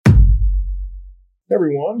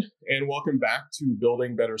Everyone, and welcome back to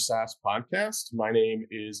Building Better SaaS podcast. My name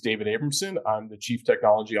is David Abramson. I'm the Chief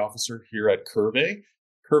Technology Officer here at Curve.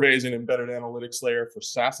 Curve is an embedded analytics layer for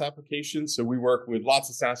SaaS applications. So we work with lots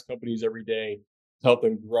of SaaS companies every day to help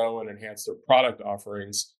them grow and enhance their product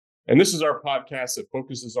offerings. And this is our podcast that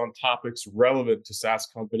focuses on topics relevant to SaaS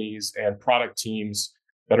companies and product teams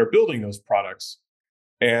that are building those products.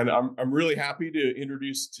 And I'm really happy to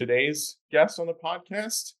introduce today's guest on the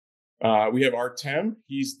podcast. We have Artem.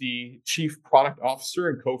 He's the Chief Product Officer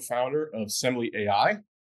and co-founder of Assembly AI.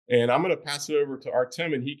 And I'm going to pass it over to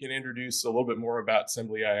Artem, and he can introduce a little bit more about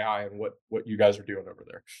Assembly AI and what you guys are doing over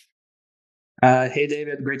there. Hey,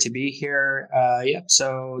 David, great to be here.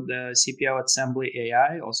 So the CPO at Assembly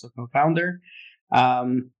AI, also co-founder.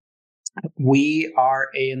 We are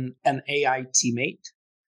an AI teammate,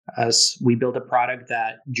 as we build a product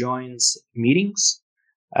that joins meetings,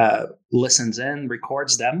 listens in,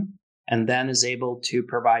 records them, and then is able to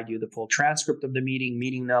provide you the full transcript of the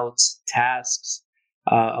meeting notes, tasks,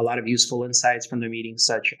 a lot of useful insights from the meeting,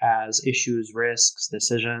 such as issues, risks,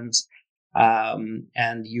 decisions.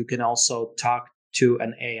 And you can also talk to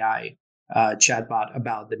an AI chatbot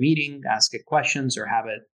about the meeting, ask it questions, or have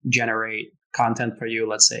it generate content for you,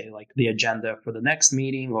 let's say like the agenda for the next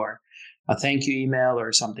meeting or a thank you email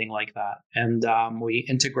or something like that. And we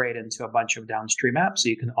integrate into a bunch of downstream apps so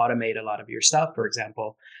you can automate a lot of your stuff. For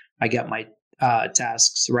example, I get my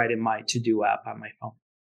tasks right in my to-do app on my phone.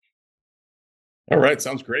 All right,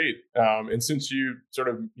 sounds great. And since you sort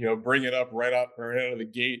of bring it up right out of the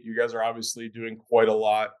gate, you guys are obviously doing quite a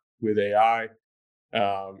lot with AI.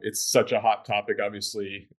 It's such a hot topic,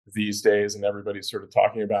 obviously, these days, and everybody's sort of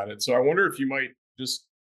talking about it. So I wonder if you might just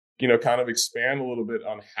kind of expand a little bit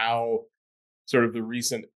on how sort of the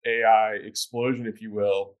recent AI explosion, if you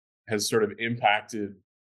will, has sort of impacted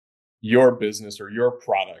your business or your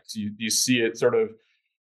product. You see it sort of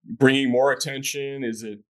bringing more attention? Is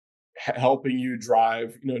it helping you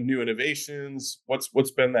drive new innovations? What's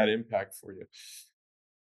been that impact for you?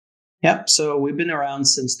 Yeah, so we've been around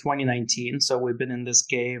since 2019. So we've been in this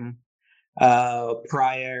game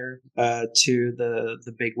prior to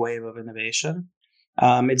the big wave of innovation.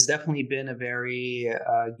 It's definitely been a very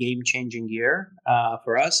game-changing year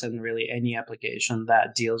for us and really any application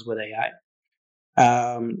that deals with AI.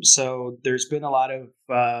 So there's been a lot of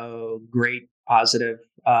great positive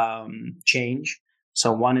change.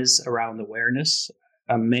 So one is around awareness.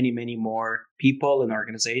 Many more people and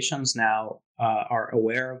organizations now are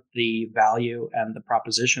aware of the value and the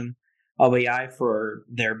proposition of AI for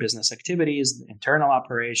their business activities, internal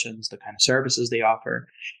operations, the kind of services they offer.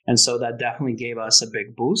 And so that definitely gave us a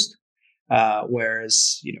big boost.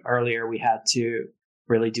 Whereas earlier we had to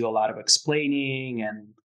really do a lot of explaining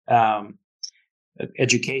and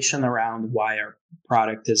education around why our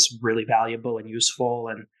product is really valuable and useful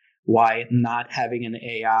and why not having an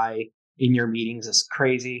AI in your meetings is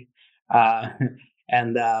crazy. But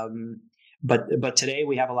today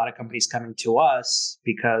we have a lot of companies coming to us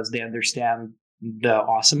because they understand the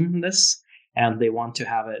awesomeness and they want to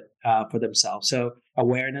have it for themselves. So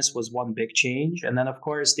awareness was one big change. And then, of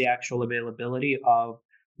course, the actual availability of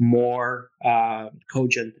more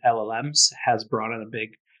cogent LLMs has brought in a big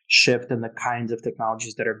shift in the kinds of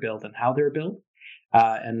technologies that are built and how they're built.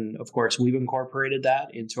 And of course, we've incorporated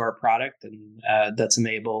that into our product, and that's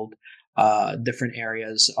enabled different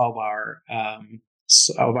areas of our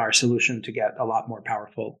solution to get a lot more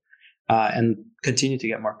powerful and continue to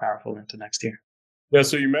get more powerful into next year. Yeah.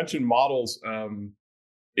 So you mentioned models. And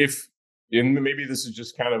maybe this is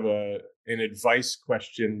just kind of an advice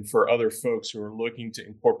question for other folks who are looking to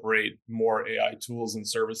incorporate more AI tools and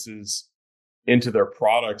services into their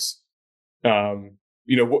products. How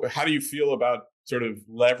do you feel about sort of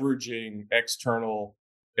leveraging external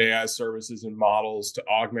AI services and models to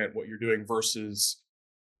augment what you're doing versus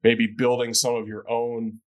maybe building some of your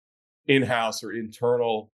own in-house or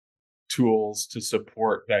internal tools to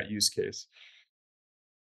support that use case?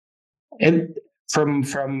 And from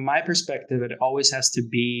my perspective, it always has to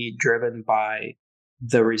be driven by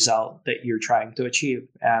the result that you're trying to achieve.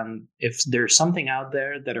 And if there's something out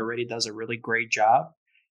there that already does a really great job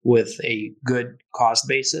with a good cost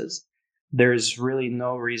basis, there's really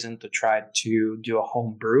no reason to try to do a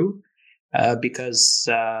home brew because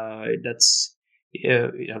that's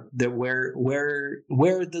where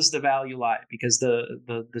does the value lie? Because there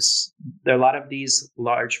are a lot of these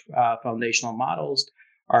large foundational models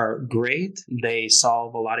are great. They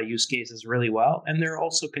solve a lot of use cases really well, and they're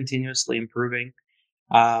also continuously improving.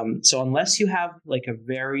 So unless you have like a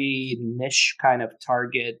very niche kind of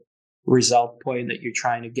target result point that you're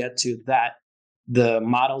trying to get to that the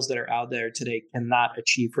models that are out there today cannot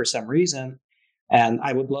achieve for some reason, And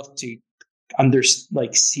I would love to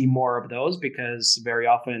see more of those, because very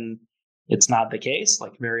often it's not the case.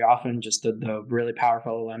 Like very often, just the really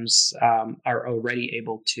powerful LLMs are already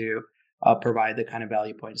able to provide the kind of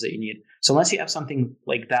value points that you need. So unless you have something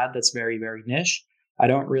like that that's very, very niche, I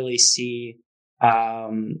don't really see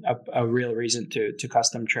a real reason to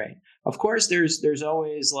custom train. Of course, there's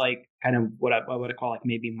always like kind of what I would call like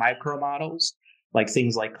maybe micro models, like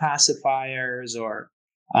things like classifiers or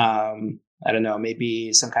I don't know,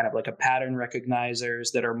 maybe some kind of like a pattern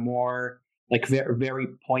recognizers that are more like very, very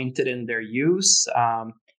pointed in their use.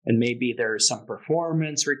 And maybe there's some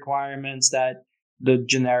performance requirements that the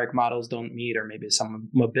generic models don't meet, or maybe some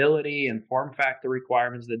mobility and form factor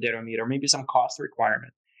requirements that they don't meet, or maybe some cost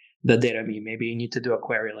requirement that they don't meet. Maybe you need to do a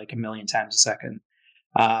query like a million times a second.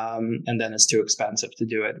 And then it's too expensive to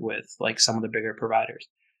do it with like some of the bigger providers.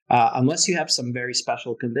 Unless you have some very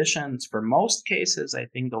special conditions, for most cases, I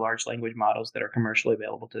think the large language models that are commercially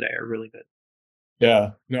available today are really good.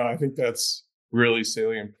 Yeah, no, I think that's really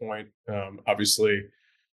salient point. Obviously,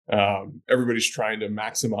 everybody's trying to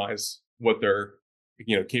maximize what their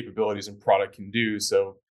capabilities and product can do.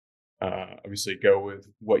 So obviously, go with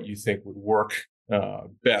what you think would work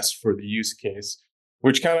best for the use case.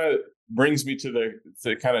 Which kind of brings me to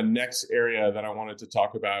the kind of next area that I wanted to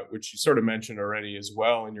talk about, which you sort of mentioned already as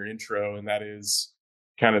well in your intro, and that is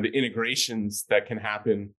kind of the integrations that can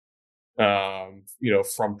happen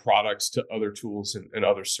from products to other tools and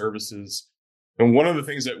other services. And one of the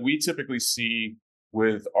things that we typically see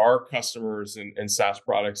with our customers and SaaS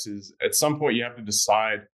products is at some point you have to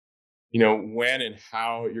decide, when and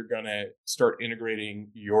how you're going to start integrating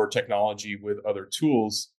your technology with other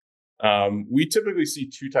tools. We typically see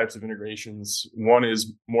two types of integrations. One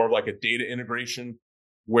is more of like a data integration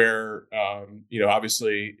where,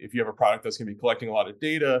 obviously if you have a product that's going to be collecting a lot of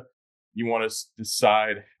data, you want to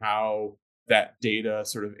decide how that data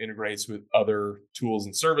sort of integrates with other tools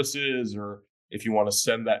and services, or if you want to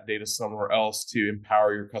send that data somewhere else to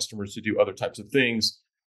empower your customers to do other types of things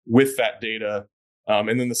with that data.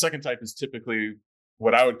 And then the second type is typically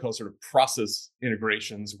what I would call sort of process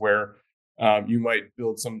integrations, where you might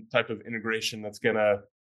build some type of integration that's going to,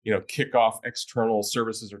 kick off external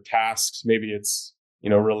services or tasks. Maybe it's,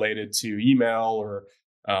 related to email or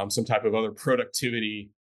some type of other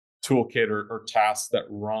productivity toolkit or task that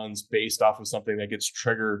runs based off of something that gets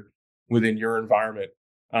triggered within your environment.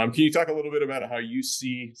 Can you talk a little bit about how you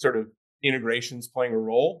see sort of integrations playing a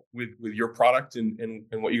role with your product and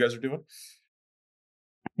what you guys are doing?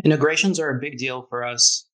 Integrations are a big deal for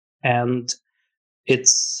us, and it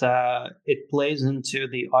plays into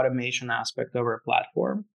the automation aspect of our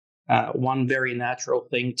platform. One very natural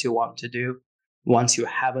thing to want to do once you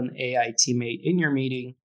have an AI teammate in your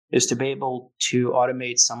meeting is to be able to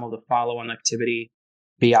automate some of the follow-on activity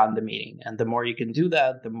beyond the meeting. And the more you can do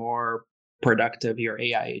that, the more productive your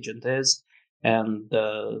AI agent is, and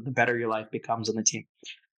the better your life becomes on the team.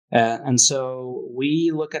 And so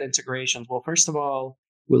we look at integrations. Well, first of all,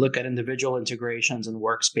 we look at individual integrations and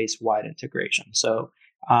workspace-wide integration. So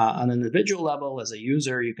on an individual level, as a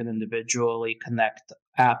user, you can individually connect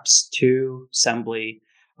apps to Assembly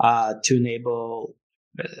to enable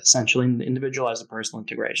essentially individualized personal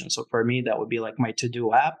integration. So for me, that would be like my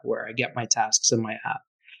to-do app where I get my tasks in my app.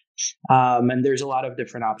 And there's a lot of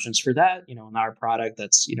different options for that. In our product,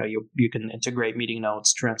 that's, you can integrate meeting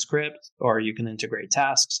notes, transcript, or you can integrate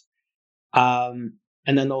tasks. And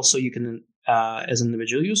then also you can, as an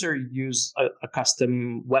individual user, use a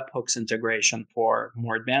custom webhooks integration for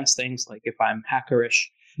more advanced things. Like if I'm hackerish,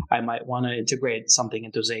 I might want to integrate something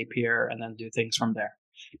into Zapier and then do things from there.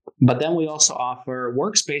 But then we also offer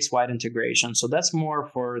workspace-wide integration. So that's more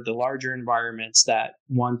for the larger environments that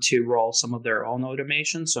want to roll some of their own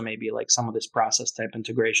automation. So maybe like some of this process type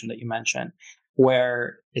integration that you mentioned,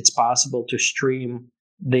 where it's possible to stream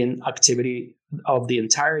the activity of the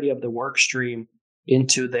entirety of the work stream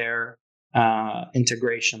into their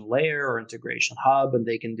integration layer or integration hub, and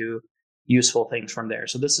they can do useful things from there.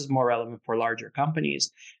 So this is more relevant for larger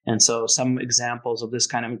companies. And so some examples of this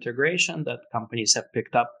kind of integration that companies have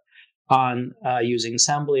picked up on using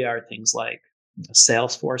Assembly are things like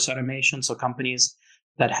Salesforce automation. So companies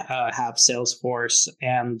that have Salesforce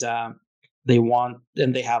and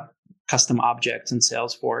they have custom objects in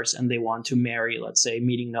Salesforce, and they want to marry, let's say,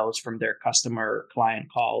 meeting notes from their customer client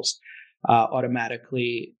calls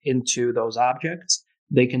automatically into those objects.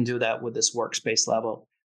 They can do that with this workspace level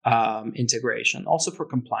integration, also for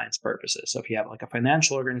compliance purposes. So if you have like a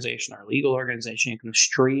financial organization or a legal organization, you can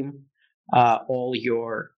stream all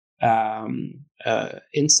your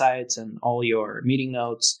insights and all your meeting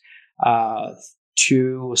notes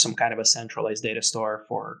to some kind of a centralized data store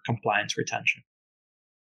for compliance retention.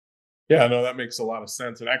 Yeah, no, that makes a lot of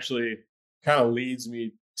sense. And actually kind of leads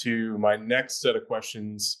me to my next set of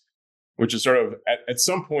questions, which is sort of at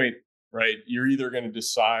some point, right? You're either going to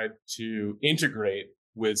decide to integrate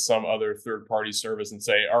with some other third party service and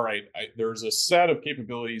say, all right, there's a set of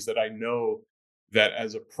capabilities that I know that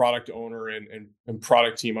as a product owner and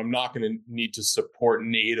product team, I'm not going to need to support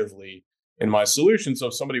natively in my solution. So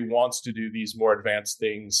if somebody wants to do these more advanced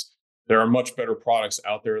things, there are much better products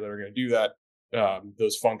out there that are going to do that,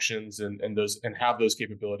 those functions and those and have those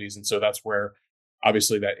capabilities. And so that's where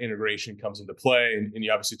obviously that integration comes into play. And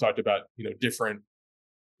you obviously talked about different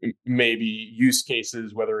maybe use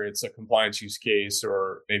cases, whether it's a compliance use case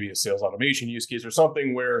or maybe a sales automation use case or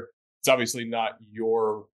something where it's obviously not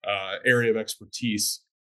your area of expertise.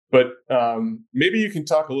 But maybe you can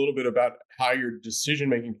talk a little bit about how your decision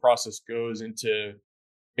making process goes into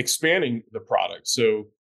expanding the product. So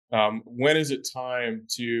when is it time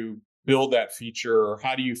to build that feature, or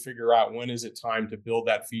how do you figure out when is it time to build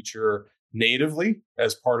that feature natively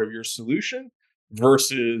as part of your solution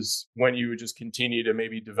versus when you would just continue to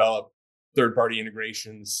maybe develop third-party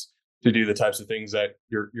integrations to do the types of things that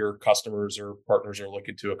your customers or partners are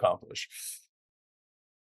looking to accomplish?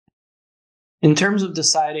 In terms of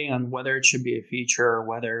deciding on whether it should be a feature or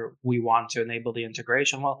whether we want to enable the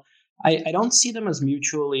integration, well, I don't see them as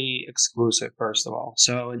mutually exclusive, first of all.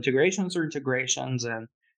 So integrations are integrations, and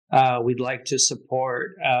we'd like to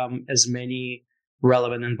support as many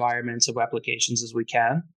relevant environments of applications as we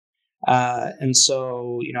can. And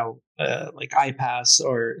so, like iPaaS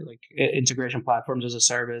or like integration platforms as a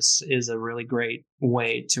service is a really great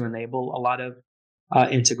way to enable a lot of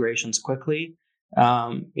integrations quickly.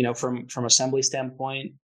 From assembly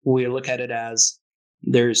standpoint, we look at it as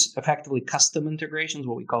there's effectively custom integrations,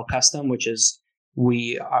 what we call custom, which is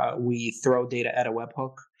we throw data at a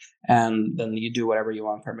webhook and then you do whatever you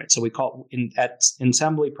want from it. So we call at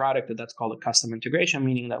assembly product that's called a custom integration,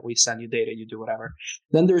 meaning that we send you data, you do whatever.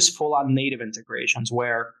 Then there's full on native integrations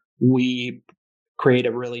where we create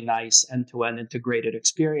a really nice end-to-end integrated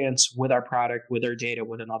experience with our product, with our data,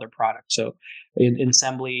 with another product. So in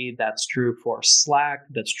assembly, that's true for Slack,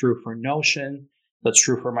 that's true for Notion, that's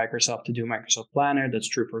true for Microsoft To Do, Microsoft Planner, that's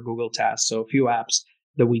true for Google Tasks. So a few apps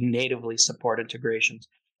that we natively support integrations.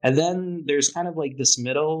 And then there's kind of like this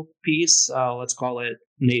middle piece, let's call it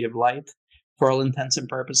native light for all intents and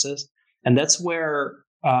purposes. And that's where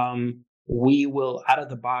we will, out of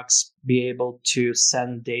the box, be able to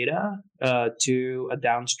send data to a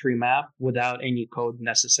downstream app without any code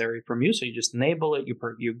necessary from you. So you just enable it,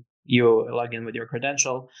 you log in with your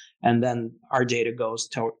credential, and then our data goes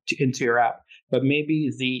into your app. But maybe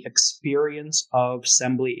the experience of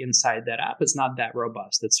assembly inside that app is not that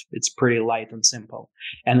robust. It's pretty light and simple.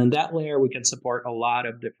 And in that layer, we can support a lot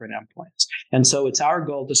of different endpoints. And so it's our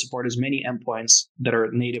goal to support as many endpoints that are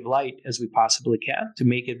native light as we possibly can to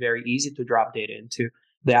make it very easy to drop data into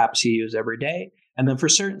the apps you use every day. And then for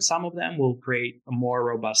some of them, we'll create a more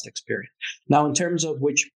robust experience. Now, in terms of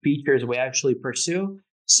which features we actually pursue,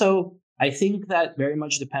 so I think that very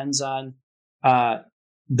much depends on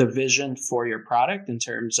the vision for your product in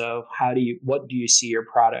terms of what do you see your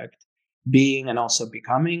product being and also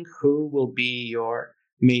becoming, who will be your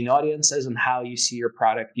main audiences, and how you see your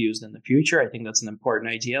product used in the future. I think that's an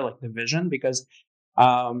important idea, like the vision, because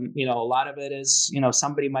a lot of it is,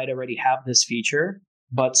 somebody might already have this feature,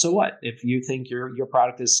 but so what? If you think your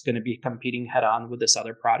product is going to be competing head on with this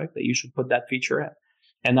other product, that you should put that feature in.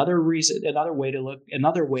 Another way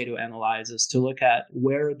to analyze is to look at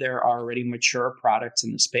where there are already mature products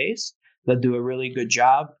in the space that do a really good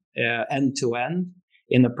job end to end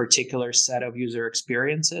in a particular set of user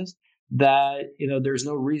experiences. That there's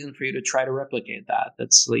no reason for you to try to replicate that.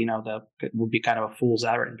 That's that would be kind of a fool's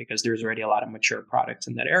errand because there's already a lot of mature products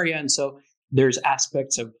in that area, and so there's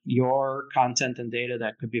aspects of your content and data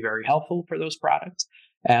that could be very helpful for those products,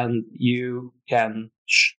 and you can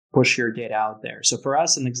push your data out there. So for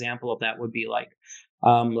us, an example of that would be like,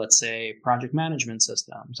 let's say, project management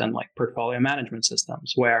systems and like portfolio management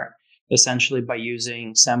systems, where essentially by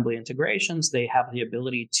using assembly integrations, they have the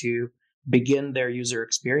ability to begin their user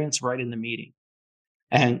experience right in the meeting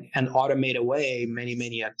and automate away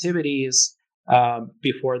many activities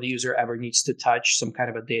before the user ever needs to touch some kind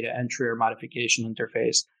of a data entry or modification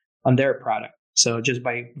interface on their product. So just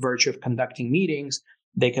by virtue of conducting meetings,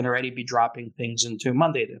 they can already be dropping things into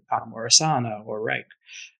Monday.com or Asana or Rike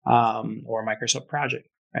or Microsoft Project,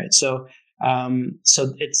 right? So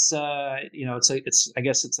it's I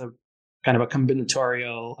guess it's a kind of a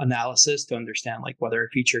combinatorial analysis to understand like whether a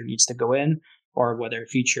feature needs to go in or whether a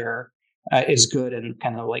feature is good and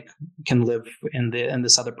kind of like can live in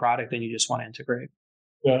this other product and you just want to integrate.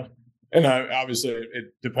 Yeah. And obviously,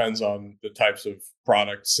 it depends on the types of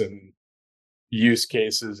products and use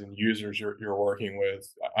cases and users you're working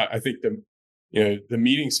with. I think the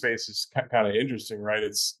meeting space is kind of interesting, right?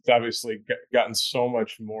 It's obviously gotten so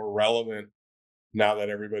much more relevant now that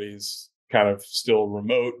everybody's kind of still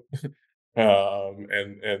remote, and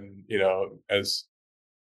as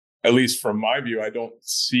at least from my view, I don't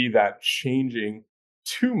see that changing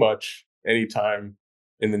too much anytime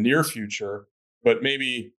in the near future. But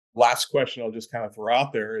maybe last question I'll just kind of throw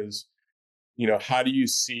out there is, how do you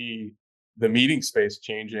see the meeting space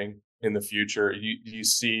changing in the future? Do you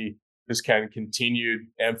see this kind of continued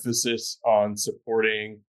emphasis on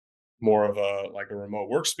supporting more of a remote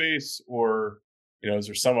workspace, or is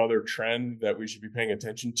there some other trend that we should be paying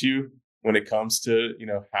attention to when it comes to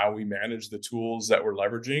how we manage the tools that we're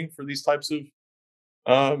leveraging for these types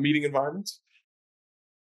of meeting environments?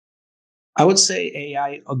 I would say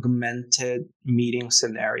AI augmented meeting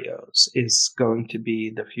scenarios is going to be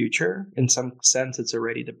the future. In some sense, it's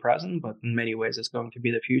already the present, but in many ways, it's going to be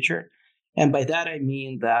the future. And by that, I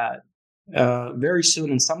mean that very soon,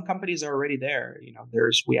 and some companies are already there.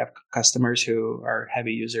 We have customers who are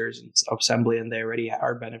heavy users of Assembly, and they already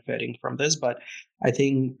are benefiting from this. But I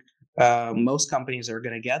think most companies are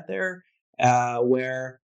going to get there,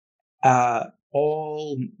 where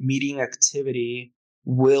all meeting activity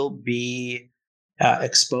will be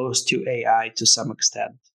exposed to AI to some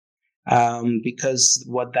extent. Because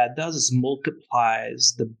what that does is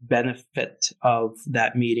multiplies the benefit of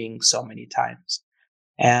that meeting so many times.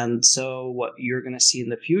 And so what you're going to see in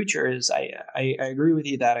the future is I agree with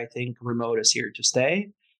you that I think remote is here to stay.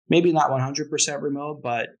 Maybe not 100% remote,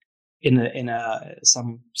 but in a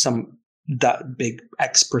some that big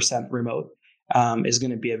X% remote is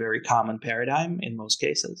going to be a very common paradigm in most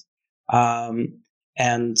cases.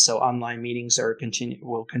 And so online meetings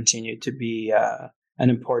will continue to be an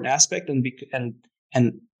important aspect, and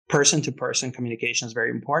person to person communication is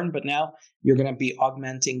very important. But now you're going to be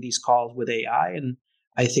augmenting these calls with AI, and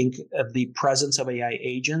I think the presence of AI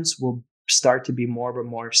agents will start to be more of a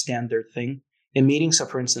more standard thing in meetings. So,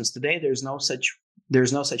 for instance, today there's no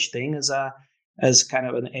such thing as kind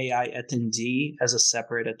of an AI attendee, as a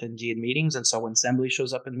separate attendee in meetings. And so when Assembly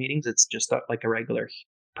shows up in meetings, it's just like a regular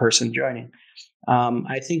person joining.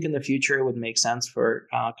 I think in the future it would make sense for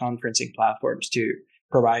conferencing platforms to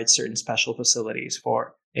provide certain special facilities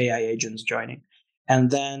for AI agents joining. And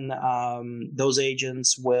then those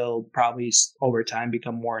agents will probably over time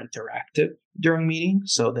become more interactive during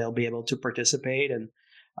meetings. So they'll be able to participate and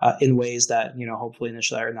in ways that, hopefully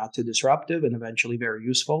initially are not too disruptive and eventually very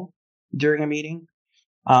useful during a meeting.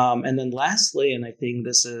 And then lastly, and I think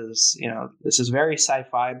this is very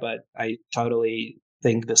sci-fi, but I totally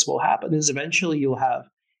think this will happen, is eventually you'll have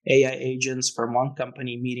AI agents from one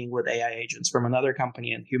company meeting with AI agents from another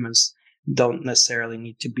company, and humans don't necessarily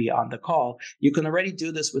need to be on the call. You can already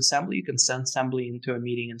do this with Assembly. You can send Assembly into a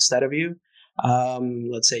meeting instead of you.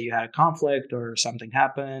 Let's say you had a conflict or something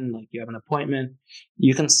happened, like you have an appointment.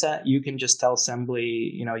 You can just tell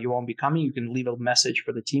Assembly, you won't be coming. You can leave a message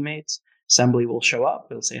for the teammates. Assembly will show up.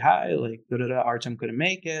 It'll say, hi, like, Artem couldn't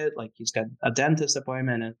make it. Like, he's got a dentist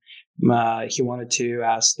appointment, and he wanted to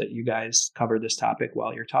ask that you guys cover this topic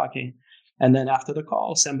while you're talking. And then after the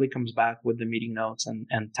call, Assembly comes back with the meeting notes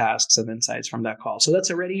and tasks and insights from that call. So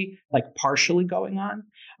that's already like partially going on.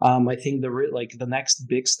 I think the next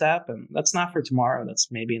big step, and that's not for tomorrow. That's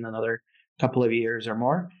maybe in another couple of years or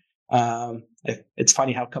more. It's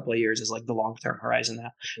funny how a couple of years is like the long-term horizon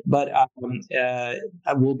now, but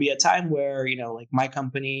will be a time where like my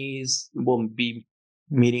companies will be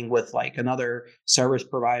meeting with like another service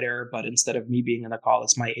provider, but instead of me being in the call,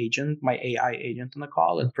 it's my AI agent in the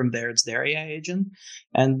call, and from there it's their AI agent,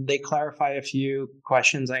 and they clarify a few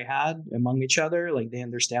questions I had among each other. Like they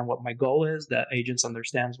understand what my goal is, that agents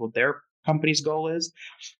understands what their company's goal is,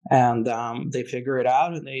 and they figure it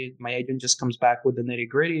out, and my agent just comes back with the nitty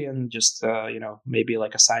gritty and just maybe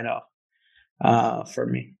like a sign off for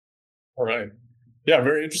me. All right. Yeah,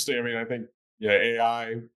 very interesting. I mean, I think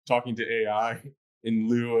AI, talking to AI in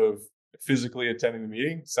lieu of physically attending the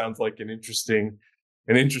meeting sounds like an interesting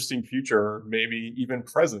future, or maybe even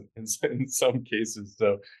present in some cases.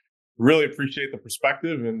 So really appreciate the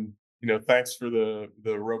perspective, and thanks for the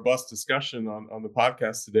robust discussion on the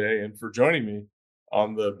podcast today, and for joining me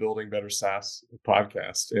on the Building Better SaaS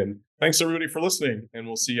podcast. And thanks everybody for listening, and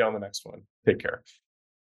we'll see you on the next one. Take care.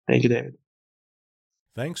 Thank you, David.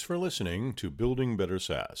 Thanks for listening to Building Better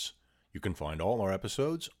SaaS. You can find all our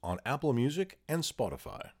episodes on Apple Music and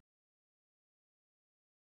Spotify.